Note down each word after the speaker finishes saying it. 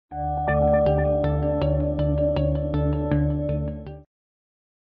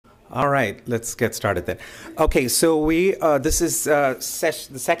All right, let's get started then. Okay, so this is the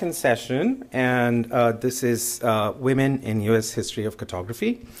second session, and this is Women in U.S. History of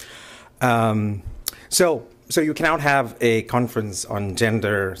Cartography. So you cannot have a conference on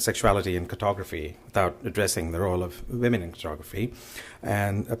gender, sexuality, and cartography without addressing the role of women in cartography,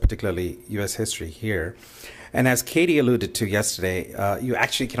 and particularly U.S. history here. And as Katie alluded to yesterday, you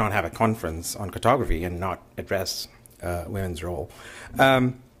actually cannot have a conference on cartography and not address women's role.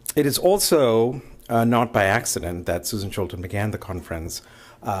 It is also not by accident that Susan Cholton began the conference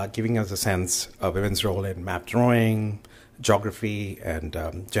giving us a sense of women's role in map drawing, geography, and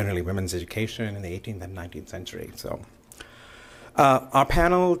generally women's education in the 18th and 19th century. So our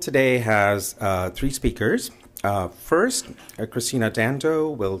panel today has three speakers. First, Christina Dando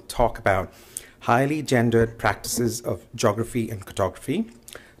will talk about highly gendered practices of geography and cartography,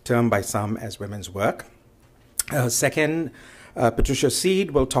 termed by some as women's work. Second, Patricia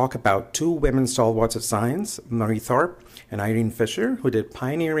Seed will talk about two women stalwarts of science, Marie Thorpe and Irene Fisher, who did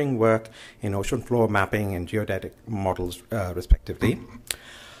pioneering work in ocean floor mapping and geodetic models, respectively.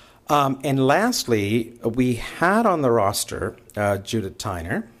 And lastly, we had on the roster Judith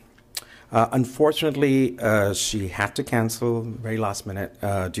Tyner. Unfortunately, she had to cancel very last minute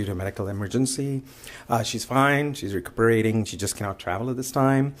due to a medical emergency. She's fine, she's recuperating, she just cannot travel at this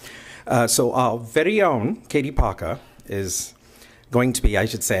time. So our very own Katie Parker is going to be, I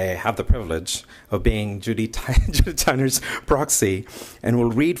should say, have the privilege of being Judith Tyner's proxy, and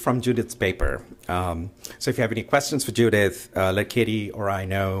will read from Judith's paper. So if you have any questions for Judith, let Katie or I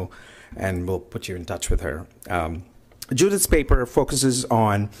know, and we'll put you in touch with her. Judith's paper focuses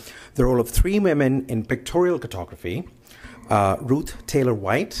on the role of three women in pictorial cartography, Ruth Taylor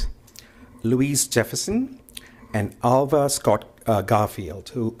White, Louise Jefferson, and Alva Scott Garfield,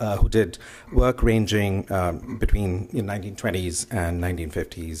 who did work ranging between the 1920s and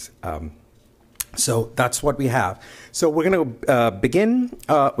 1950s. So that's what we have. So we're going to begin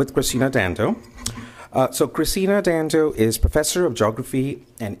with Christina Dando. So Christina Dando is Professor of Geography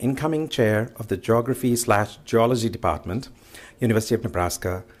and incoming Chair of the Geography/Geology Department, University of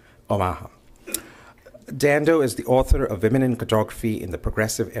Nebraska, Omaha. Dando is the author of Women in Cartography in the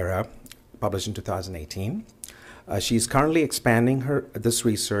Progressive Era, published in 2018. She's currently expanding this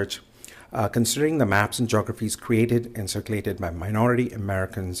research, considering the maps and geographies created and circulated by minority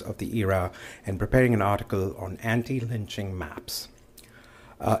Americans of the era, and preparing an article on anti-lynching maps.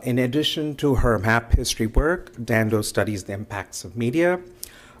 In addition to her map history work, Dando studies the impacts of media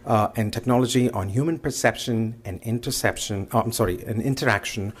and technology on human perception and interaction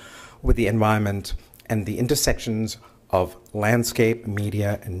with the environment, and the intersections of landscape,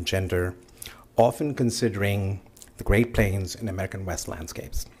 media, and gender, often considering the Great Plains and American West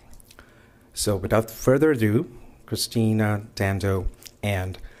landscapes. So without further ado, Christina Dando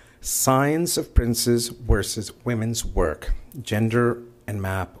and Science of Princes versus Women's Work, Gender and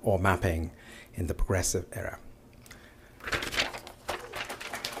Map or Mapping in the Progressive Era.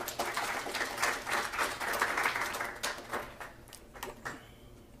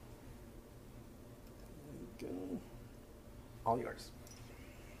 All yours.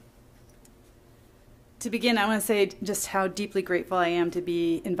 To begin, I want to say just how deeply grateful I am to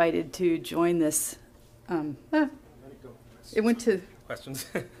be invited to join this. It went to questions.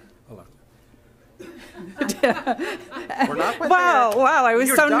 Hold on. We're not wow! I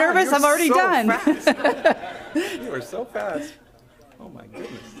was so nervous. I'm already done. You were so fast. Oh my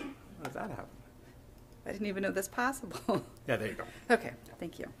goodness! How does that happen? I didn't even know that's possible. Yeah, there you go. Okay,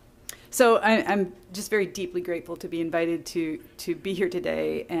 thank you. So I'm just very deeply grateful to be invited to be here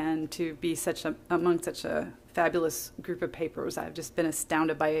today and to be among such a fabulous group of papers. I've just been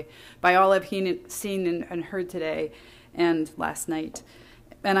astounded by all I've seen and heard today and last night.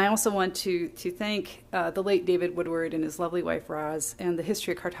 And I also want to thank the late David Woodward and his lovely wife Roz and the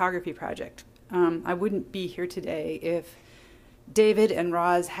History of Cartography Project. I wouldn't be here today if David and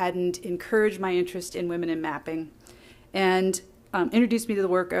Roz hadn't encouraged my interest in women in mapping and introduced me to the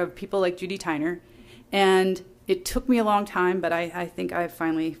work of people like Judy Tyner. And it took me a long time, but I think I've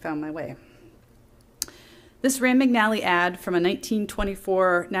finally found my way. This Rand McNally ad from a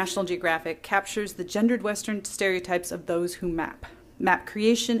 1924 National Geographic captures the gendered Western stereotypes of those who map. Map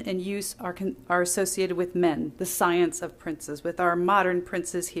creation and use are associated with men, the science of princes, with our modern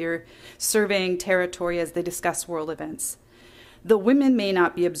princes here surveying territory as they discuss world events. The women may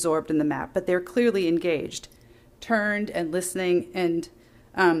not be absorbed in the map, but they're clearly engaged, turned and listening. And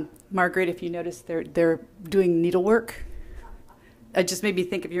Margaret, if you notice, they're doing needlework. It just made me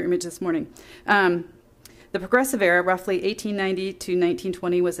think of your image this morning. The Progressive Era, roughly 1890 to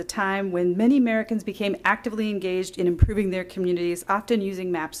 1920, was a time when many Americans became actively engaged in improving their communities, often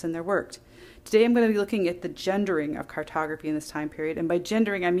using maps in their work. Today I'm going to be looking at the gendering of cartography in this time period, and by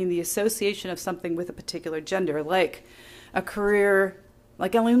gendering I mean the association of something with a particular gender, like a career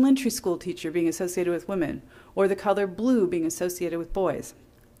like an elementary school teacher being associated with women, or the color blue being associated with boys.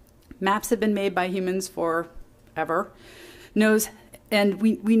 Maps have been made by humans forever, and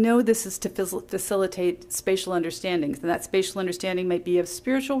we know this is to facilitate spatial understandings. And that spatial understanding might be of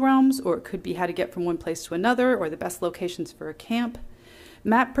spiritual realms, or it could be how to get from one place to another, or the best locations for a camp.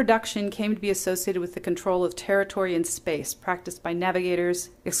 Map production came to be associated with the control of territory and space, practiced by navigators,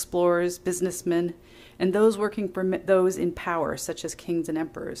 explorers, businessmen, and those working for those in power, such as kings and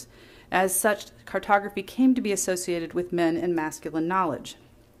emperors. As such, cartography came to be associated with men and masculine knowledge.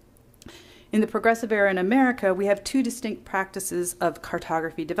 In the Progressive Era in America, we have two distinct practices of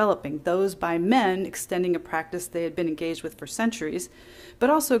cartography developing, those by men extending a practice they had been engaged with for centuries, but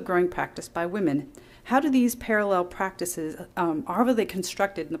also a growing practice by women. How do these parallel practices, how are they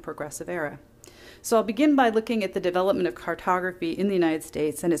constructed in the Progressive Era? So I'll begin by looking at the development of cartography in the United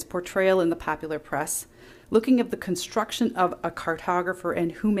States and its portrayal in the popular press, looking at the construction of a cartographer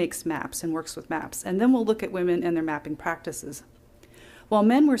and who makes maps and works with maps, and then we'll look at women and their mapping practices. While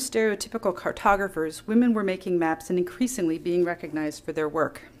men were stereotypical cartographers, women were making maps and increasingly being recognized for their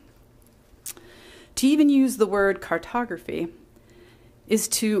work. To even use the word cartography is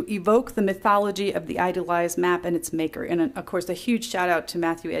to evoke the mythology of the idealized map and its maker. And of course, a huge shout out to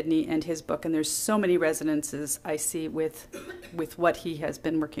Matthew Edney and his book, and there's so many resonances I see with what he has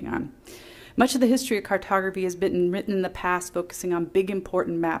been working on. Much of the history of cartography has been written in the past, focusing on big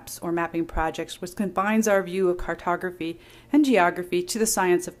important maps or mapping projects, which combines our view of cartography and geography to the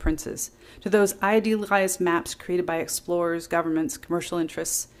science of princes, to those idealized maps created by explorers, governments, commercial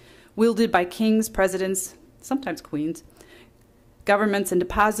interests, wielded by kings, presidents, sometimes queens, governments, and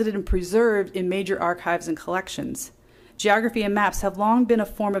deposited and preserved in major archives and collections. Geography and maps have long been a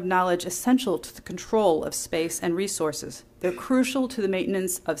form of knowledge essential to the control of space and resources. They're crucial to the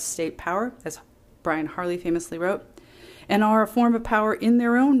maintenance of state power, as Brian Harley famously wrote, and are a form of power in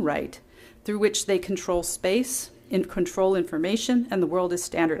their own right, through which they control space, control information, and the world is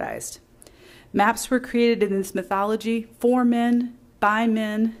standardized. Maps were created in this mythology for men, by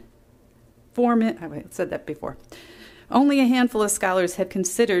men, for men. I said that before. Only a handful of scholars have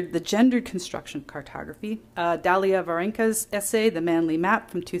considered the gendered construction of cartography. Dalia Varenka's essay, The Manly Map,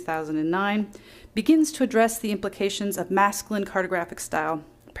 from 2009, begins to address the implications of masculine cartographic style,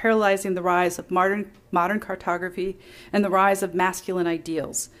 parallelizing the rise of modern cartography and the rise of masculine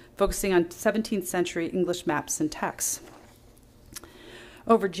ideals, focusing on 17th century English maps and texts.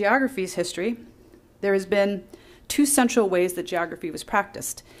 Over geography's history, there has been two central ways that geography was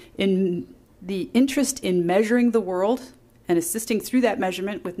practiced. In the interest in measuring the world and assisting through that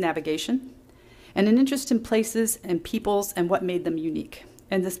measurement with navigation, and an interest in places and peoples and what made them unique.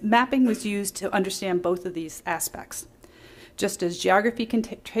 And this mapping was used to understand both of these aspects. Just as geography can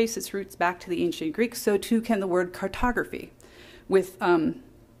trace its roots back to the ancient Greek, so too can the word cartography, with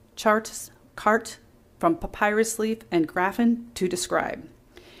cart from papyrus leaf and graphen to describe.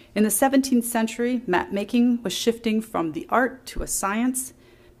 In the 17th century, map making was shifting from the art to a science,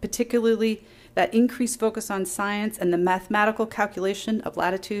 particularly that increased focus on science and the mathematical calculation of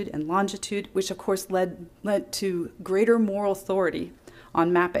latitude and longitude, which of course led to greater moral authority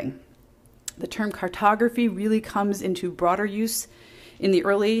on mapping. The term cartography really comes into broader use in the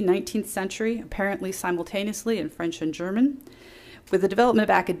early 19th century, apparently simultaneously in French and German. With the development of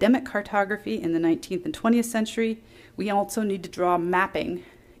academic cartography in the 19th and 20th century, we also need to draw mapping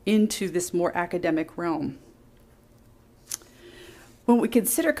into this more academic realm. When we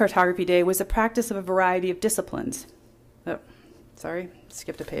consider cartography today, was a practice of a variety of disciplines. Oh, sorry,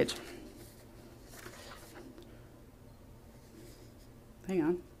 skipped a page. Hang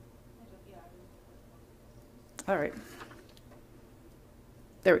on. All right.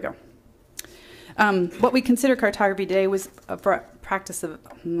 There we go. What we consider cartography today was a practice of,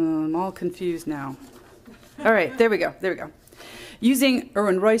 I'm all confused now. All right, there we go. Using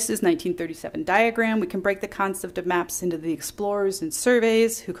Erwin Royce's 1937 diagram, we can break the concept of maps into the explorers and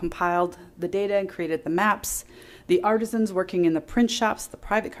surveys who compiled the data and created the maps, the artisans working in the print shops, the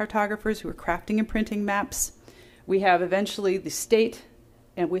private cartographers who were crafting and printing maps. We have eventually the state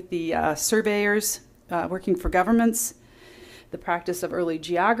and with the surveyors working for governments, the practice of early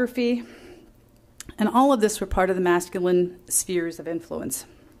geography, and all of this were part of the masculine spheres of influence.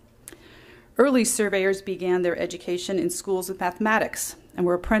 Early surveyors began their education in schools of mathematics and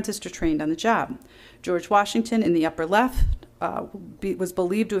were apprenticed or trained on the job. George Washington in the upper left was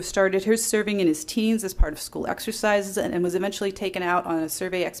believed to have started his serving in his teens as part of school exercises and was eventually taken out on a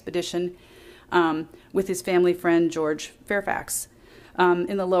survey expedition with his family friend George Fairfax.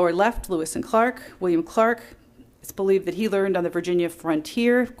 In the lower left, Lewis and Clark. William Clark, it's believed that he learned on the Virginia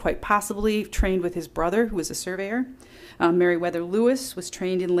frontier, quite possibly trained with his brother, who was a surveyor. Meriwether Lewis was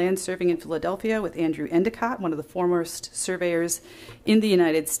trained in land surveying in Philadelphia with Andrew Endicott, one of the foremost surveyors in the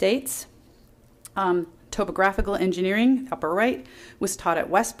United States. Topographical engineering, upper right, was taught at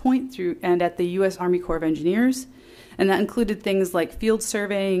West Point and at the U.S. Army Corps of Engineers. And that included things like field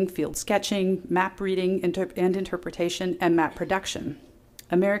surveying, field sketching, map reading and interpretation, and map production.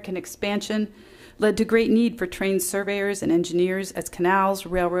 American expansion led to great need for trained surveyors and engineers as canals,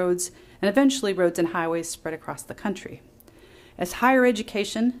 railroads, and eventually roads and highways spread across the country. As higher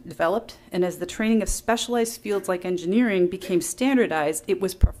education developed and as the training of specialized fields like engineering became standardized, it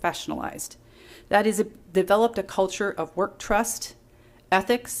was professionalized. That is, it developed a culture of work trust,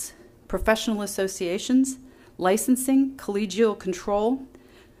 ethics, professional associations, licensing, collegial control,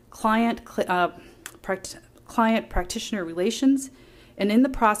 client-practitioner relations, and in the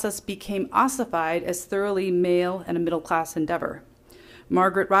process became ossified as thoroughly male and a middle-class endeavor.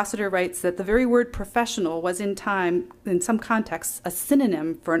 Margaret Rossiter writes that the very word professional was in some contexts, a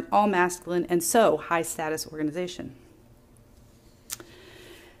synonym for an all-masculine and so high-status organization.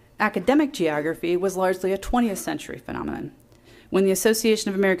 Academic geography was largely a 20th century phenomenon. When the Association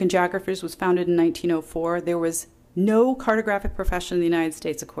of American Geographers was founded in 1904, there was no cartographic profession in the United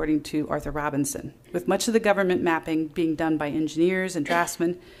States, according to Arthur Robinson, with much of the government mapping being done by engineers and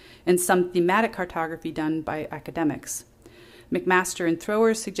draftsmen, and some thematic cartography done by academics. McMaster and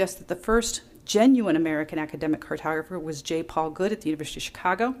Thrower suggest that the first genuine American academic cartographer was J. Paul Good at the University of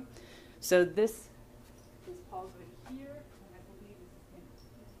Chicago. So this is Paul Good here, and I believe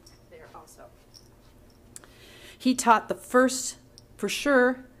it's there also. He taught the first, for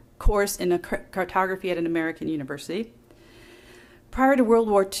sure, course in cartography at an American university. Prior to World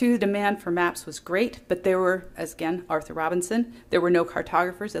War II, demand for maps was great, but there were, as again, Arthur Robinson, there were no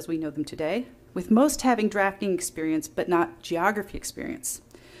cartographers as we know them today, with most having drafting experience but not geography experience.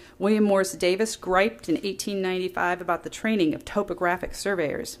 William Morris Davis griped in 1895 about the training of topographic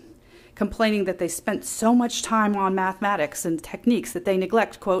surveyors, complaining that they spent so much time on mathematics and techniques that they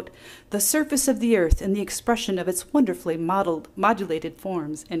neglect, quote, the surface of the earth and the expression of its wonderfully modulated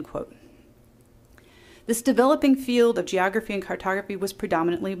forms, end quote. This developing field of geography and cartography was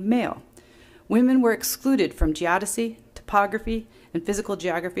predominantly male. Women were excluded from geodesy, topography, and physical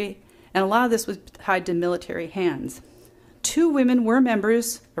geography, and a lot of this was tied to military hands. 2 women were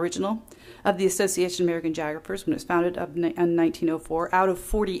members, original, of the Association of American Geographers when it was founded in 1904, out of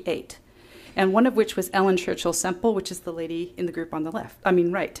 48, and one of which was Ellen Churchill Semple, which is the lady in the group on the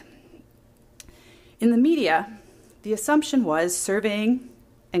right. In the media, the assumption was surveying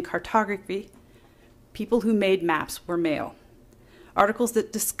and cartography, people who made maps were male. Articles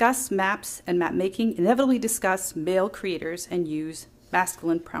that discuss maps and map making inevitably discuss male creators and use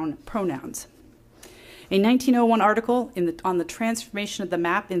masculine pronouns. A 1901 article on the transformation of the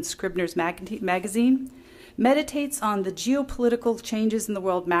map in Scribner's magazine meditates on the geopolitical changes in the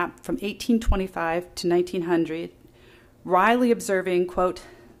world map from 1825 to 1900, wryly observing, quote,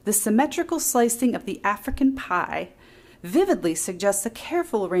 the symmetrical slicing of the African pie vividly suggests a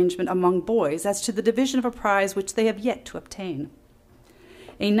careful arrangement among boys as to the division of a prize which they have yet to obtain.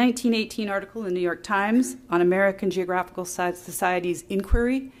 A 1918 article in the New York Times on American Geographical Society's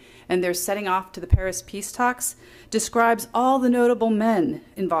inquiry and their setting off to the Paris peace talks describes all the notable men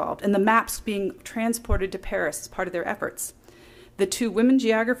involved and the maps being transported to Paris as part of their efforts. The 2 women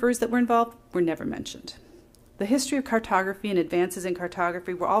geographers that were involved were never mentioned. The history of cartography and advances in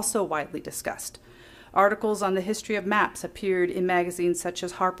cartography were also widely discussed. Articles on the history of maps appeared in magazines such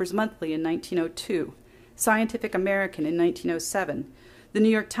as Harper's Monthly in 1902, Scientific American in 1907, the New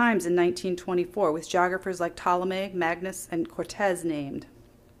York Times in 1924, with geographers like Ptolemy, Magnus, and Cortez named.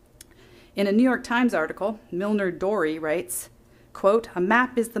 In a New York Times article, Milner Dory writes, quote, a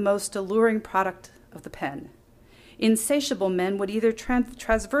map is the most alluring product of the pen. Insatiable men would either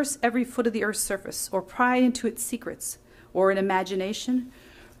traverse every foot of the earth's surface or pry into its secrets, or in imagination,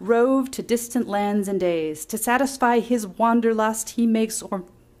 rove to distant lands and days. To satisfy his wanderlust,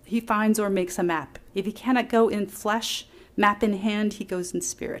 he finds or makes a map. If he cannot go in flesh, map in hand, he goes in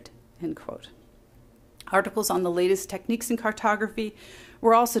spirit, end quote. Articles on the latest techniques in cartography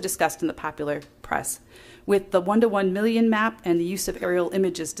were also discussed in the popular press, with the 1-to-1 million map and the use of aerial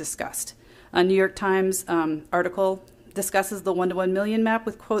images discussed. A New York Times article discusses the 1-to-1 million map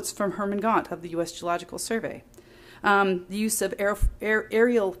with quotes from Herman Gaunt of the U.S. Geological Survey. The use of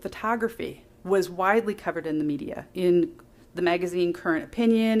aerial photography was widely covered in the media, in the magazine Current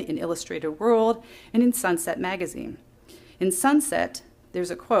Opinion, in Illustrated World, and in Sunset magazine. In Sunset,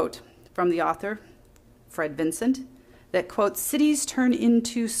 there's a quote from the author, Fred Vincent, that quotes, "Cities turn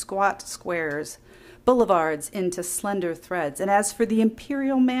into squat squares, boulevards into slender threads, and as for the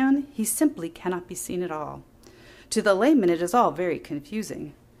imperial man, he simply cannot be seen at all. To the layman, it is all very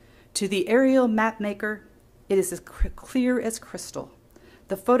confusing. To the aerial mapmaker, it is as clear as crystal.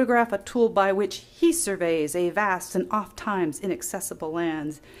 The photograph a tool by which he surveys a vast and oft-times inaccessible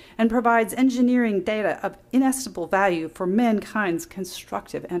lands and provides engineering data of inestimable value for mankind's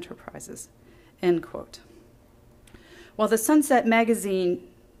constructive enterprises." End quote. While the Sunset magazine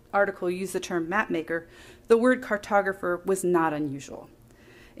article used the term mapmaker, the word cartographer was not unusual.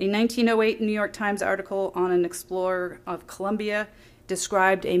 A 1908 New York Times article on an explorer of Colombia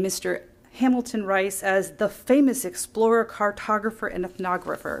described a Mr. Hamilton Rice as the famous explorer, cartographer, and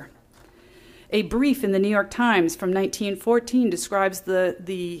ethnographer. A brief in the New York Times from 1914 describes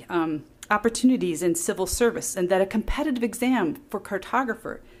the opportunities in civil service and that a competitive exam for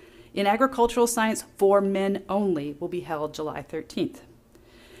cartographer in agricultural science for men only will be held July 13th.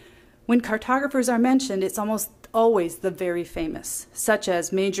 When cartographers are mentioned, it's almost always the very famous, such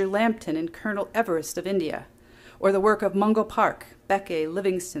as Major Lambton and Colonel Everest of India, or the work of Mungo Park, Beckett,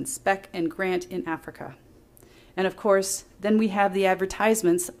 Livingston, Speck, and Grant in Africa. And of course, then we have the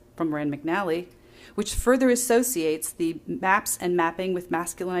advertisements from Rand McNally, which further associates the maps and mapping with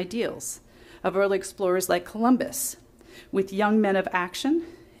masculine ideals of early explorers like Columbus, with young men of action,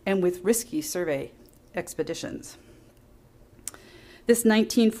 and with risky survey expeditions. This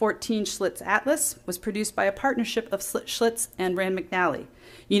 1914 Schlitz Atlas was produced by a partnership of Schlitz and Rand McNally,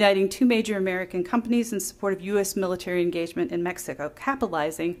 uniting two major American companies in support of U.S. military engagement in Mexico,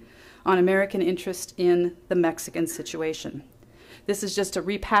 capitalizing on American interest in the Mexican situation. This is just a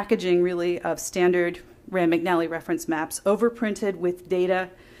repackaging, really, of standard Rand McNally reference maps, overprinted with data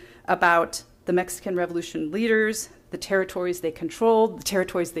about the Mexican Revolution leaders, the territories they controlled, the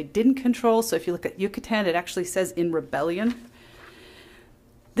territories they didn't control. So if you look at Yucatan, it actually says in rebellion.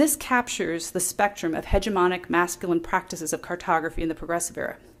 This captures the spectrum of hegemonic masculine practices of cartography in the Progressive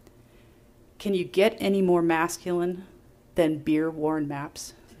Era. Can you get any more masculine than beer-worn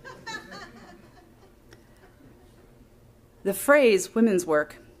maps? The phrase women's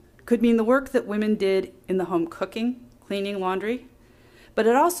work could mean the work that women did in the home cooking, cleaning, laundry, but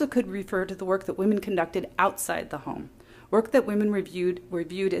it also could refer to the work that women conducted outside the home, work that women were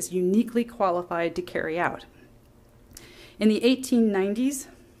viewed as uniquely qualified to carry out. In the 1890s,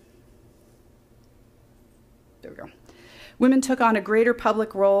 there we go, women took on a greater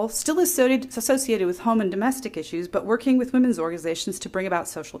public role, still associated with home and domestic issues, but working with women's organizations to bring about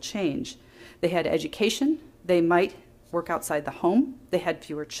social change. They had education, they might work outside the home, they had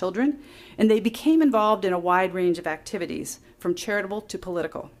fewer children, and they became involved in a wide range of activities, from charitable to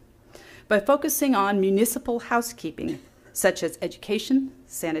political. By focusing on municipal housekeeping, such as education,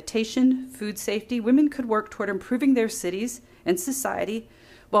 sanitation, food safety, women could work toward improving their cities and society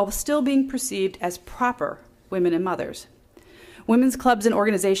while still being perceived as proper women and mothers. Women's clubs and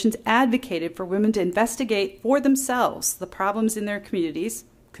organizations advocated for women to investigate for themselves the problems in their communities,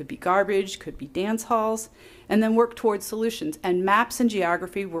 could be garbage, could be dance halls, and then work towards solutions. And maps and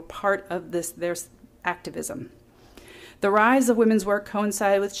geography were part of their activism. The rise of women's work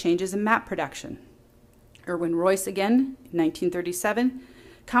coincided with changes in map production. Irwin Royce, again, in 1937,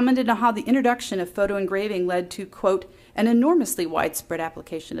 commented on how the introduction of photo engraving led to, quote, an enormously widespread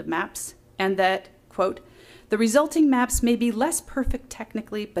application of maps, and that, quote, the resulting maps may be less perfect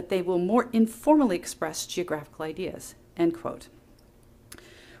technically, but they will more informally express geographical ideas, end quote.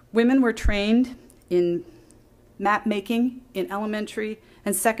 Women were trained in map making in elementary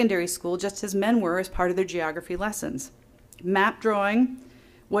and secondary school, just as men were as part of their geography lessons. Map drawing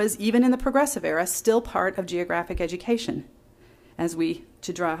was, even in the Progressive Era, still part of geographic education.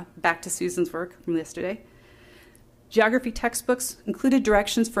 To draw back to Susan's work from yesterday, geography textbooks included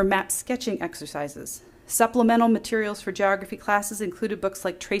directions for map sketching exercises. Supplemental materials for geography classes included books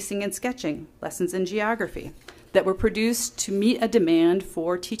like Tracing and Sketching, Lessons in Geography, that were produced to meet a demand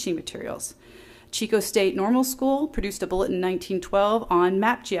for teaching materials. Chico State Normal School produced a bulletin in 1912 on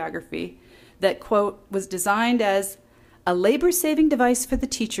map geography that, quote, was designed as a labor-saving device for the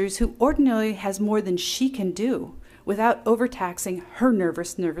teachers who ordinarily has more than she can do without overtaxing her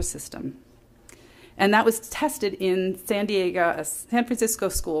nervous system. And that was tested in San Francisco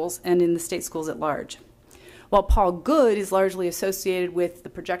schools and in the state schools at large. While Paul Good is largely associated with the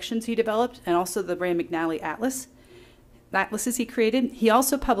projections he developed and also the Rand McNally atlases he created, he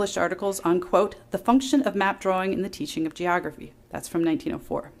also published articles on, quote, the function of map drawing in the teaching of geography. That's from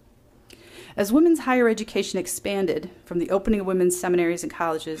 1904. As women's higher education expanded from the opening of women's seminaries and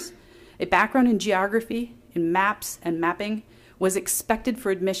colleges, a background in geography, in maps and mapping was expected for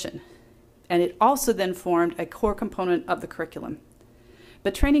admission, and it also then formed a core component of the curriculum.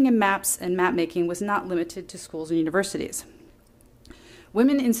 But training in maps and map making was not limited to schools and universities.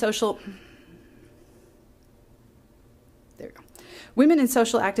 Women in social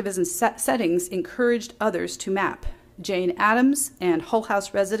activism settings encouraged others to map. Jane Addams and Hull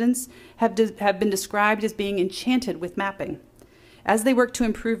House residents have been described as being enchanted with mapping. As they worked to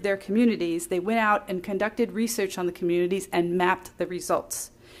improve their communities, they went out and conducted research on the communities and mapped the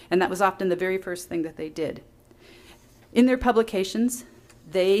results. And that was often the very first thing that they did. In their publications,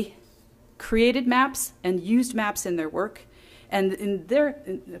 they created maps and used maps in their work. And in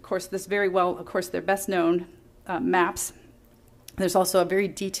of course, their best known maps. There's also a very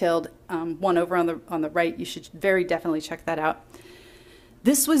detailed one over on the right. You should very definitely check that out.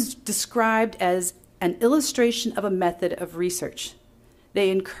 This was described as an illustration of a method of research.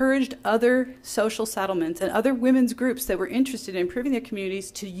 They encouraged other social settlements and other women's groups that were interested in improving their communities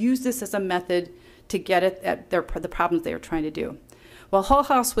to use this as a method to get at the problems they were trying to do. While Hull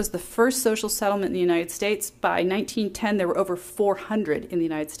House was the first social settlement in the United States, by 1910 there were over 400 in the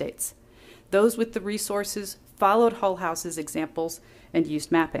United States. Those with the resources followed Hull House's examples and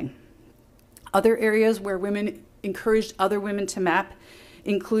used mapping. Other areas where women encouraged other women to map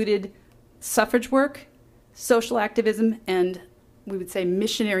included suffrage work, social activism, and we would say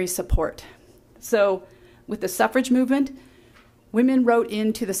missionary support. So with the suffrage movement, women wrote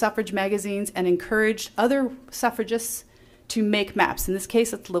into the suffrage magazines and encouraged other suffragists to make maps. In this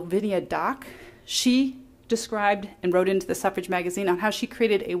case, it's Lavinia Dock. She described and wrote into the suffrage magazine on how she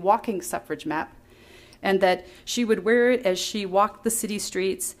created a walking suffrage map, and that she would wear it as she walked the city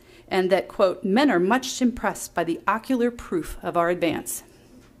streets, and that, quote, men are much impressed by the ocular proof of our advance.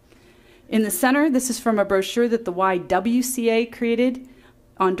 In the center, this is from a brochure that the YWCA created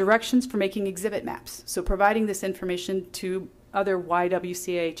on directions for making exhibit maps, so providing this information to other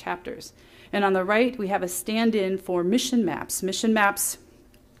YWCA chapters. And on the right, we have a stand-in for mission maps. Mission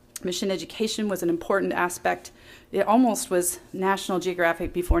education was an important aspect. It almost was National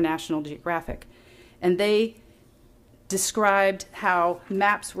Geographic before National Geographic. And they described how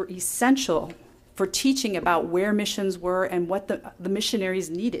maps were essential for teaching about where missions were and what the missionaries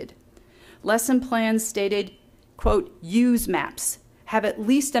needed. Lesson plans stated, quote, use maps. Have at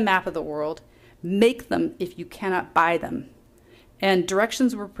least a map of the world. Make them if you cannot buy them. And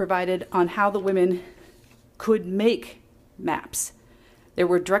directions were provided on how the women could make maps. There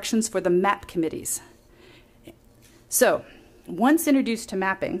were directions for the map committees. So, once introduced to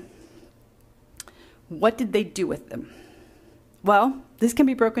mapping, what did they do with them? Well, this can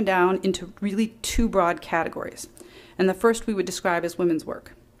be broken down into really two broad categories. And the first we would describe as women's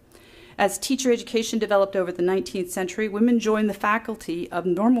work. As teacher education developed over the 19th century, women joined the faculty of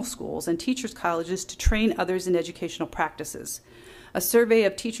normal schools and teachers' colleges to train others in educational practices. A survey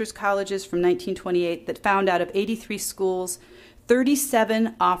of teachers' colleges from 1928 that found out of 83 schools,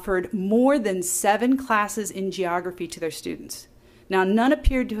 37 offered more than 7 classes in geography to their students. Now, none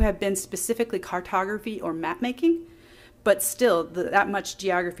appeared to have been specifically cartography or map making, but still, that much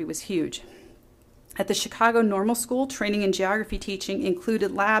geography was huge. At the Chicago Normal School, training in geography teaching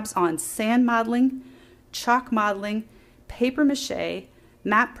included labs on sand modeling, chalk modeling, paper mache,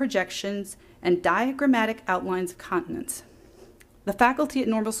 map projections, and diagrammatic outlines of continents. The faculty at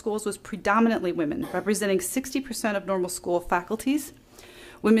normal schools was predominantly women, representing 60% of normal school faculties.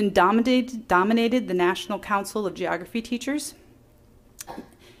 Women dominated the National Council of Geography Teachers.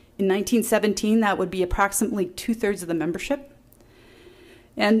 In 1917, that would be approximately 2/3 of the membership.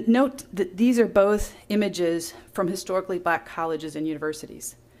 And note that these are both images from historically black colleges and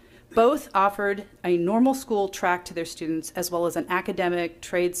universities. Both offered a normal school track to their students, as well as an academic,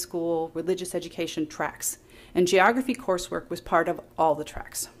 trade school, religious education tracks. And geography coursework was part of all the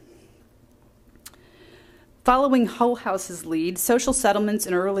tracks. Following Hull House's lead, social settlements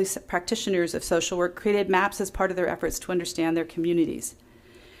and early practitioners of social work created maps as part of their efforts to understand their communities.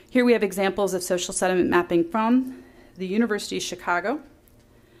 Here we have examples of social settlement mapping from the University of Chicago,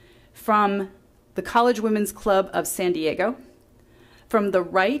 from the College Women's Club of San Diego, from the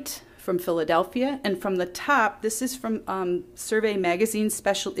right, from Philadelphia, and from the top, this is from Survey Magazine's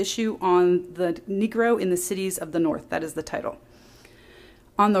special issue on the Negro in the Cities of the North. That is the title.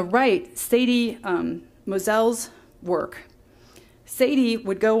 On the right, Sadie Moselle's work. Sadie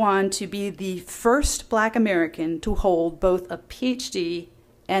would go on to be the first Black American to hold both a PhD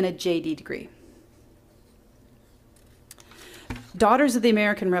and a JD degree. Daughters of the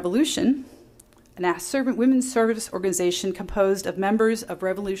American Revolution women's service organization composed of members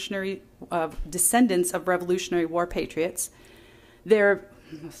of descendants of Revolutionary War patriots.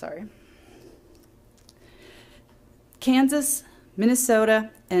 Kansas, Minnesota,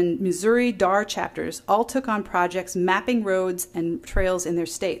 and Missouri DAR chapters all took on projects mapping roads and trails in their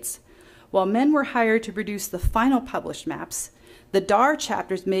states. While men were hired to produce the final published maps, the DAR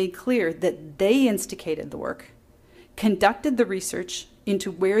chapters made clear that they instigated the work, conducted the research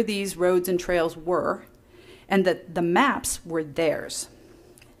into where these roads and trails were, and that the maps were theirs.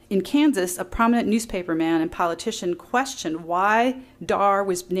 In Kansas, a prominent newspaperman and politician questioned why DAR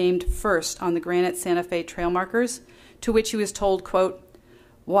was named first on the Granite Santa Fe trail markers, to which he was told, quote,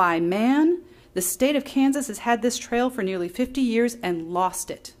 "Why, man, the state of Kansas has had this trail for nearly 50 years and lost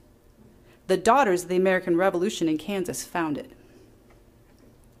it. The Daughters of the American Revolution in Kansas found it."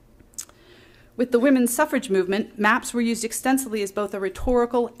 With the women's suffrage movement, maps were used extensively as both a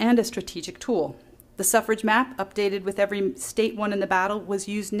rhetorical and a strategic tool. The suffrage map, updated with every state won in the battle, was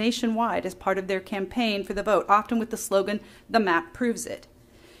used nationwide as part of their campaign for the vote, often with the slogan, "The map proves it."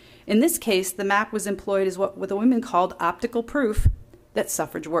 In this case, the map was employed as what the women called optical proof that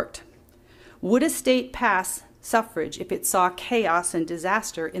suffrage worked. Would a state pass suffrage if it saw chaos and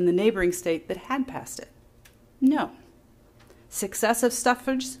disaster in the neighboring state that had passed it? No. Success of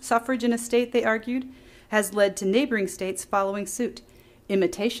suffrage in a state, they argued, has led to neighboring states following suit.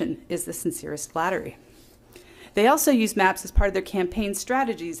 Imitation is the sincerest flattery. They also used maps as part of their campaign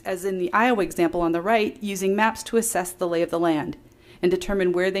strategies, as in the Iowa example on the right, using maps to assess the lay of the land and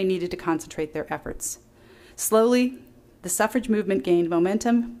determine where they needed to concentrate their efforts. Slowly, the suffrage movement gained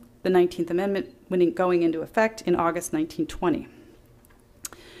momentum, the 19th Amendment going into effect in August 1920.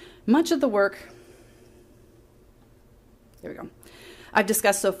 Much of the work I've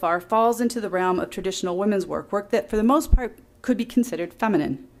discussed so far falls into the realm of traditional women's work that for the most part could be considered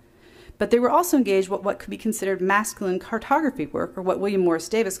feminine. But they were also engaged with what could be considered masculine cartography work, or what William Morris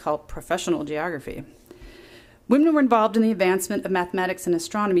Davis called professional geography. Women were involved in the advancement of mathematics and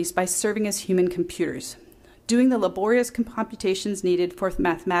astronomy by serving as human computers, doing the laborious computations needed for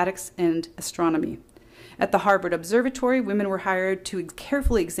mathematics and astronomy. At the Harvard Observatory, women were hired to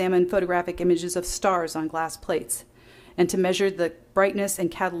carefully examine photographic images of stars on glass plates, and to measure the brightness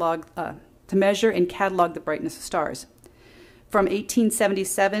and catalog the brightness of stars. From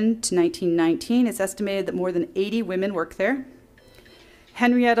 1877 to 1919, it's estimated that more than 80 women worked there.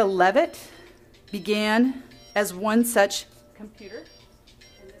 Henrietta Leavitt began as one such computer,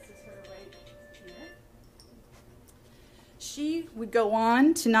 and this is her right here. She would go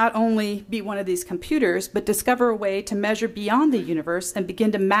on to not only be one of these computers, but discover a way to measure beyond the universe and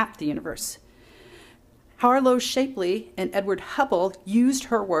begin to map the universe. Harlow Shapley and Edward Hubble used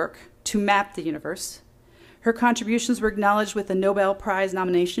her work to map the universe. Her contributions were acknowledged with a Nobel Prize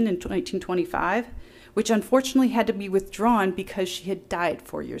nomination in 1925, which unfortunately had to be withdrawn because she had died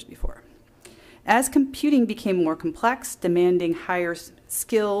 4 years before. As computing became more complex, demanding higher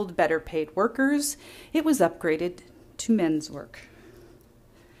skilled, better paid workers, it was upgraded to men's work.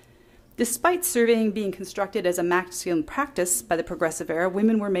 Despite surveying being constructed as a masculine practice by the Progressive Era,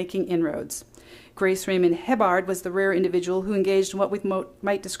 women were making inroads. Grace Raymond Hebbard was the rare individual who engaged in what we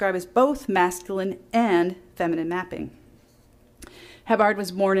might describe as both masculine and feminine mapping. Hebbard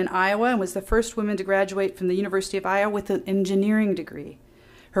was born in Iowa and was the first woman to graduate from the University of Iowa with an engineering degree,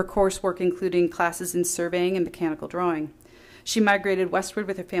 her coursework including classes in surveying and mechanical drawing. She migrated westward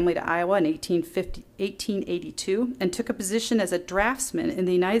with her family to Iowa in 1882 and took a position as a draftsman in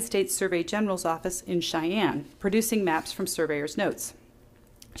the United States Survey General's office in Cheyenne, producing maps from surveyors' notes.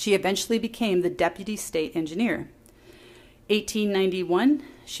 She eventually became the deputy state engineer. 1891,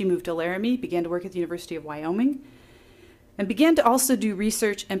 she moved to Laramie, began to work at the University of Wyoming, and began to also do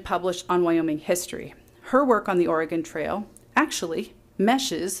research and publish on Wyoming history. Her work on the Oregon Trail actually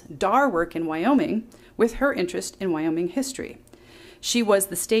meshes DAR work in Wyoming with her interest in Wyoming history. She was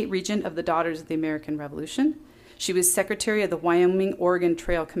the state regent of the Daughters of the American Revolution. She was secretary of the Wyoming-Oregon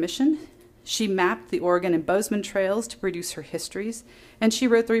Trail Commission. She mapped the Oregon and Bozeman trails to produce her histories, and she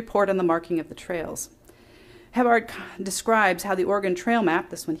wrote the report on the marking of the trails. Hebbard describes how the Oregon Trail map,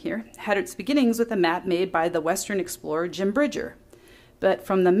 this one here, had its beginnings with a map made by the Western explorer Jim Bridger. But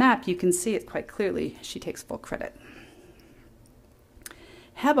from the map, you can see it quite clearly. She takes full credit.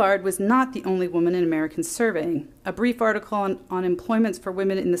 Hebbard was not the only woman in American surveying. A brief article on employments for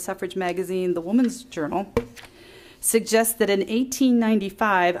women in the suffrage magazine, The Woman's Journal, suggests that in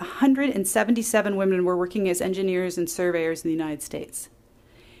 1895, 177 women were working as engineers and surveyors in the United States.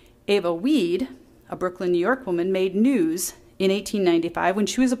 Ava Weed, a Brooklyn, New York woman, made news in 1895 when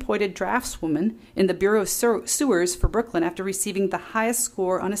she was appointed draftswoman in the Bureau of Sewers for Brooklyn after receiving the highest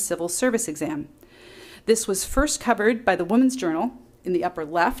score on a civil service exam. This was first covered by the Women's Journal in the upper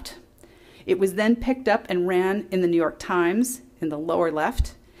left. It was then picked up and ran in the New York Times in the lower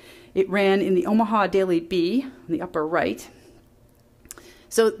left. It ran in the Omaha Daily Bee in the upper right.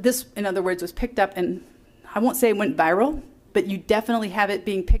 So this, in other words, was picked up, and I won't say it went viral, but you definitely have it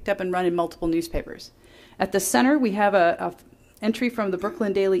being picked up and run in multiple newspapers. At the center, we have a entry from the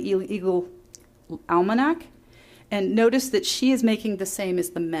Brooklyn Daily Eagle Almanac, and notice that she is making the same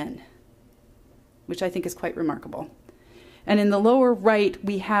as the men, which I think is quite remarkable. And in the lower right,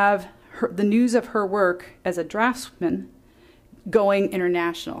 we have the news of her work as a draftsman going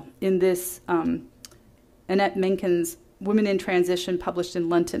international in this Annette Mencken's Women in Transition, published in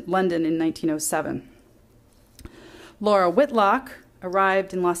London in 1907. Laura Whitlock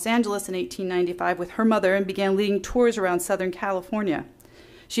arrived in Los Angeles in 1895 with her mother and began leading tours around Southern California.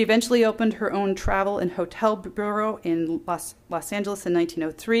 She eventually opened her own travel and hotel bureau in Los Angeles in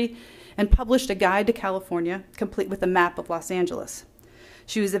 1903 and published a guide to California, complete with a map of Los Angeles.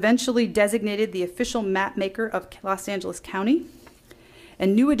 She was eventually designated the official map maker of Los Angeles County,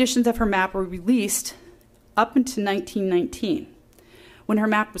 and new editions of her map were released up until 1919. When her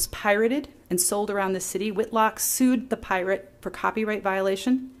map was pirated and sold around the city, Whitlock sued the pirate for copyright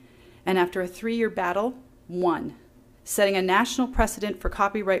violation, and after a 3-year battle, won, setting a national precedent for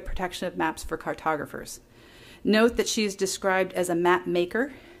copyright protection of maps for cartographers. Note that she is described as a map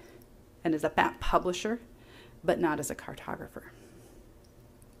maker and as a map publisher, but not as a cartographer.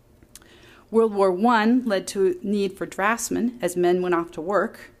 World War I led to a need for draftsmen as men went off to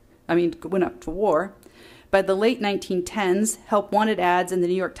war. By the late 1910s, help wanted ads in the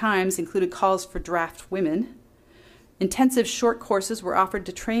New York Times included calls for draft women. Intensive short courses were offered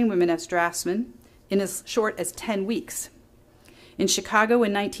to train women as draftsmen in as short as 10 weeks. In Chicago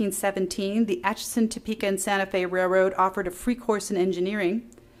in 1917, the Atchison, Topeka, and Santa Fe Railroad offered a free course in engineering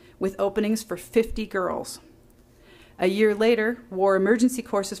with openings for 50 girls. A year later, war emergency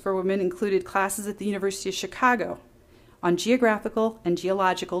courses for women included classes at the University of Chicago on geographical and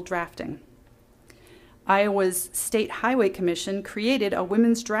geological drafting. Iowa's State Highway Commission created a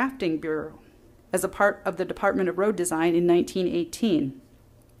women's drafting bureau as a part of the Department of Road Design in 1918.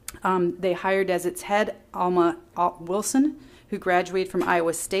 They hired as its head Alma Wilson, who graduated from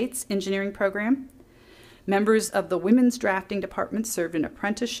Iowa State's engineering program. Members of the women's drafting department served an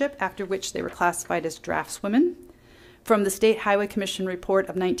apprenticeship, after which they were classified as draftswomen. From the State Highway Commission report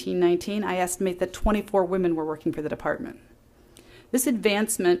of 1919, I estimate that 24 women were working for the department. This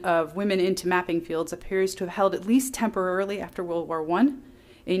advancement of women into mapping fields appears to have held at least temporarily after World War I.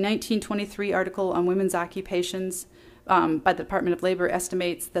 A 1923 article on women's occupations by the Department of Labor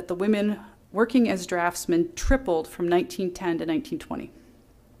estimates that the women working as draftsmen tripled from 1910 to 1920.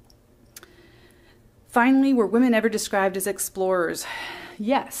 Finally, were women ever described as explorers?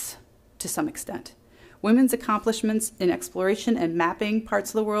 Yes, to some extent. Women's accomplishments in exploration and mapping parts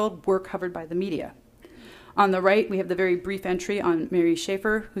of the world were covered by the media. On the right, we have the very brief entry on Mary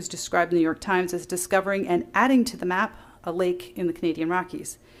Schaefer, who's described in the New York Times as discovering and adding to the map a lake in the Canadian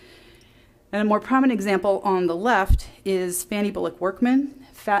Rockies. And a more prominent example on the left is Fanny Bullock Workman.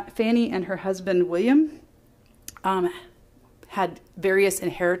 Fanny and her husband, William, had various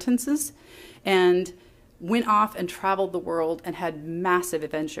inheritances and went off and traveled the world and had massive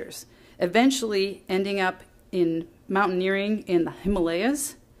adventures, eventually ending up in mountaineering in the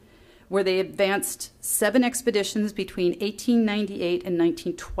Himalayas, where they advanced 7 expeditions between 1898 and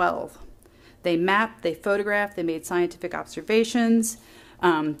 1912. They mapped, they photographed, they made scientific observations,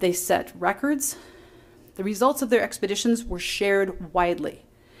 they set records. The results of their expeditions were shared widely.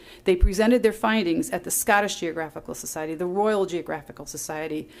 They presented their findings at the Scottish Geographical Society, the Royal Geographical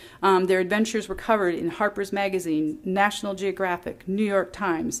Society. Their adventures were covered in Harper's Magazine, National Geographic, New York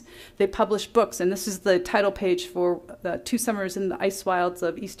Times. They published books, and this is the title page for 2 Summers in the Ice Wilds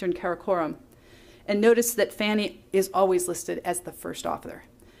of Eastern Karakoram. And notice that Fanny is always listed as the first author.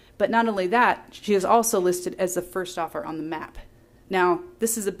 But not only that, she is also listed as the first author on the map. Now,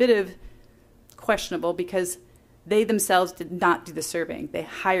 this is a bit of questionable because they themselves did not do the surveying. They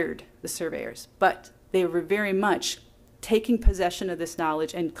hired the surveyors, but they were very much taking possession of this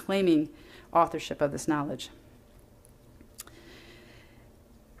knowledge and claiming authorship of this knowledge.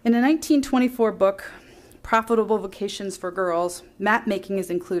 In a 1924 book, Profitable Vocations for Girls, map making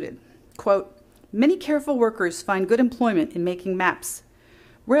is included. Quote, "Many careful workers find good employment in making maps.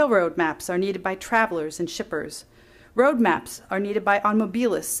 Railroad maps are needed by travelers and shippers. Road maps are needed by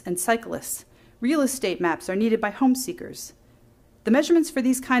automobilists and cyclists. Real estate maps are needed by home seekers. The measurements for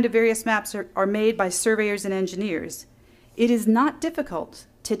these kind of various maps are made by surveyors and engineers. It is not difficult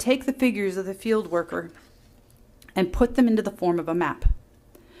to take the figures of the field worker and put them into the form of a map.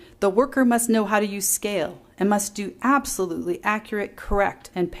 The worker must know how to use scale and must do absolutely accurate, correct,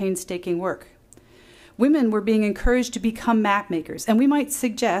 and painstaking work. Women were being encouraged to become map makers, and we might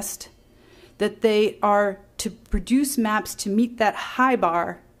suggest that they are to produce maps to meet that high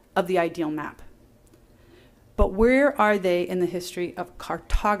bar of the ideal map. But where are they in the history of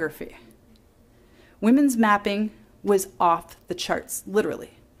cartography? Women's mapping was off the charts,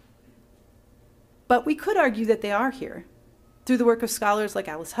 literally. But we could argue that they are here. Through the work of scholars like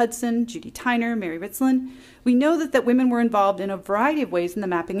Alice Hudson, Judy Tyner, Mary Ritzlin, we know that women were involved in a variety of ways in the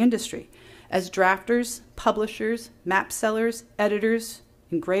mapping industry, as drafters, publishers, map sellers, editors,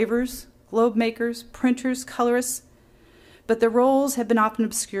 engravers, globe makers, printers, colorists. But their roles have been often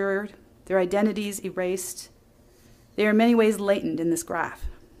obscured, their identities erased. They are in many ways latent in this graph.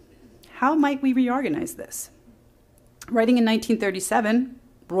 How might we reorganize this? Writing in 1937,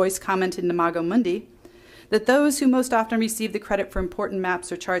 Royce commented in Imago Mundi that those who most often receive the credit for important maps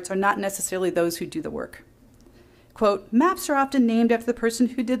or charts are not necessarily those who do the work. Quote, maps are often named after the person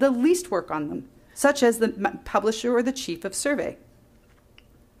who did the least work on them, such as the publisher or the chief of survey.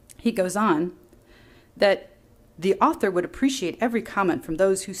 He goes on that the author would appreciate every comment from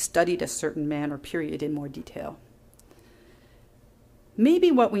those who studied a certain man or period in more detail. Maybe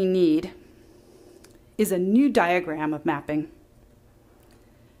what we need is a new diagram of mapping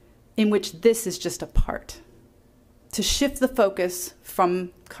in which this is just a part, to shift the focus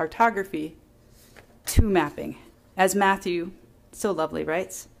from cartography to mapping. As Matthew so lovely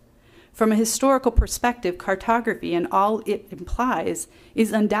writes, from a historical perspective, cartography and all it implies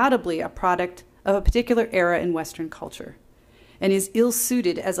is undoubtedly a product of a particular era in Western culture and is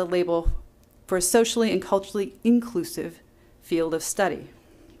ill-suited as a label for a socially and culturally inclusive field of study.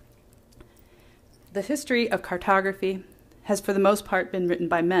 The history of cartography has for the most part been written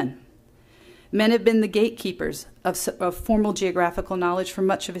by men. Men have been the gatekeepers of formal geographical knowledge for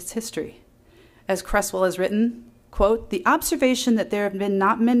much of its history. As Cresswell has written, quote, the observation that there have been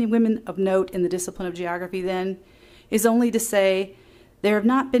not many women of note in the discipline of geography then is only to say there have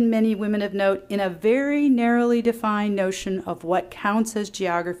not been many women of note in a very narrowly defined notion of what counts as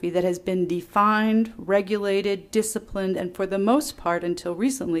geography that has been defined, regulated, disciplined, and for the most part until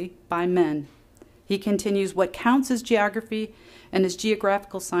recently by men. He continues, what counts as geography and as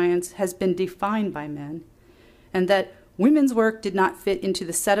geographical science has been defined by men, and that women's work did not fit into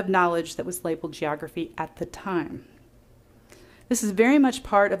the set of knowledge that was labeled geography at the time. This is very much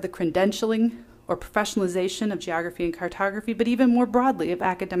part of the credentialing or professionalization of geography and cartography, but even more broadly of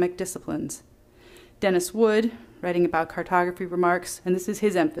academic disciplines. Dennis Wood, writing about cartography, remarks, and this is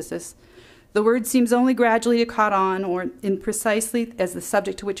his emphasis, the word seems only gradually to caught on or in precisely as the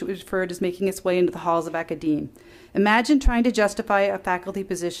subject to which it was referred is making its way into the halls of academe. Imagine trying to justify a faculty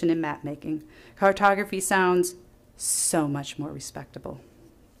position in map making. Cartography sounds so much more respectable.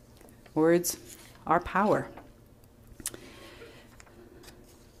 Words are power.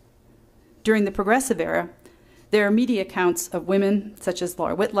 During the Progressive Era, there are media accounts of women such as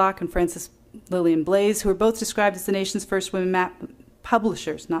Laura Whitlock and Frances Lillian Blaze, who are both described as the nation's first women map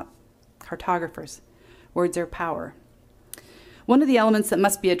publishers, not cartographers. Words are power. One of the elements that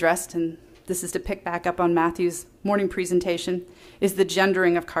must be addressed, and this is to pick back up on Matthew's morning presentation, is the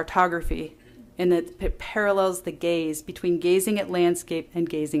gendering of cartography, in that it parallels the gaze between gazing at landscape and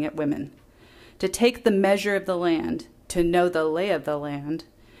gazing at women. To take the measure of the land, to know the lay of the land,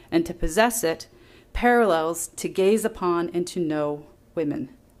 and to possess it, parallels to gaze upon and to know women.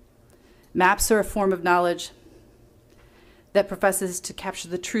 Maps are a form of knowledge that professes to capture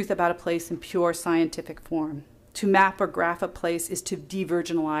the truth about a place in pure scientific form. To map or graph a place is to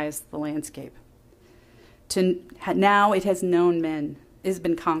de-virginalize the landscape. Now it has known men, it has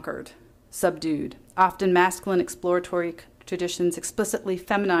been conquered, subdued. Often masculine exploratory traditions explicitly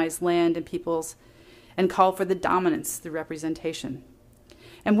feminize land and peoples and call for the dominance through representation.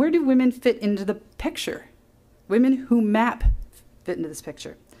 And where do women fit into the picture? Women who map fit into this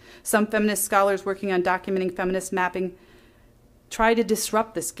picture. Some feminist scholars working on documenting feminist mapping try to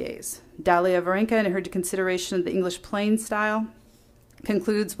disrupt this gaze. Dalia Varenka, in her consideration of the English plain style,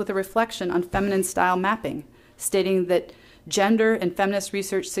 concludes with a reflection on feminine style mapping, stating that gender and feminist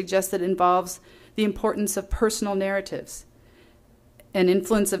research suggests that it involves the importance of personal narratives and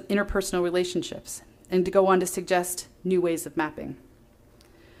influence of interpersonal relationships, and to go on to suggest new ways of mapping.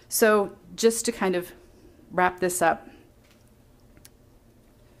 So just to kind of wrap this up,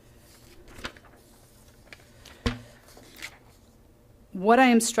 what I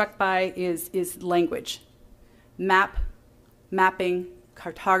am struck by is language. Mapping,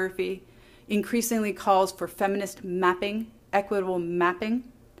 cartography, increasingly calls for feminist mapping, equitable mapping.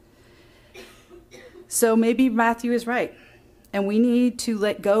 So maybe Matthew is right. And we need to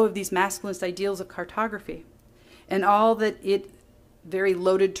let go of these masculinist ideals of cartography and all that it, very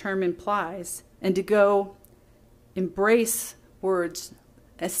loaded term, implies, and to go embrace words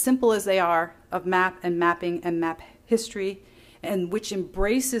as simple as they are of map and mapping and map history, and which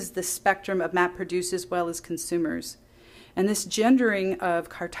embraces the spectrum of map producers as well as consumers. And this gendering of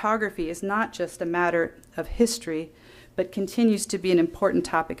cartography is not just a matter of history, but continues to be an important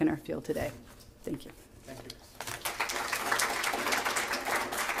topic in our field today. Thank you. Thank you.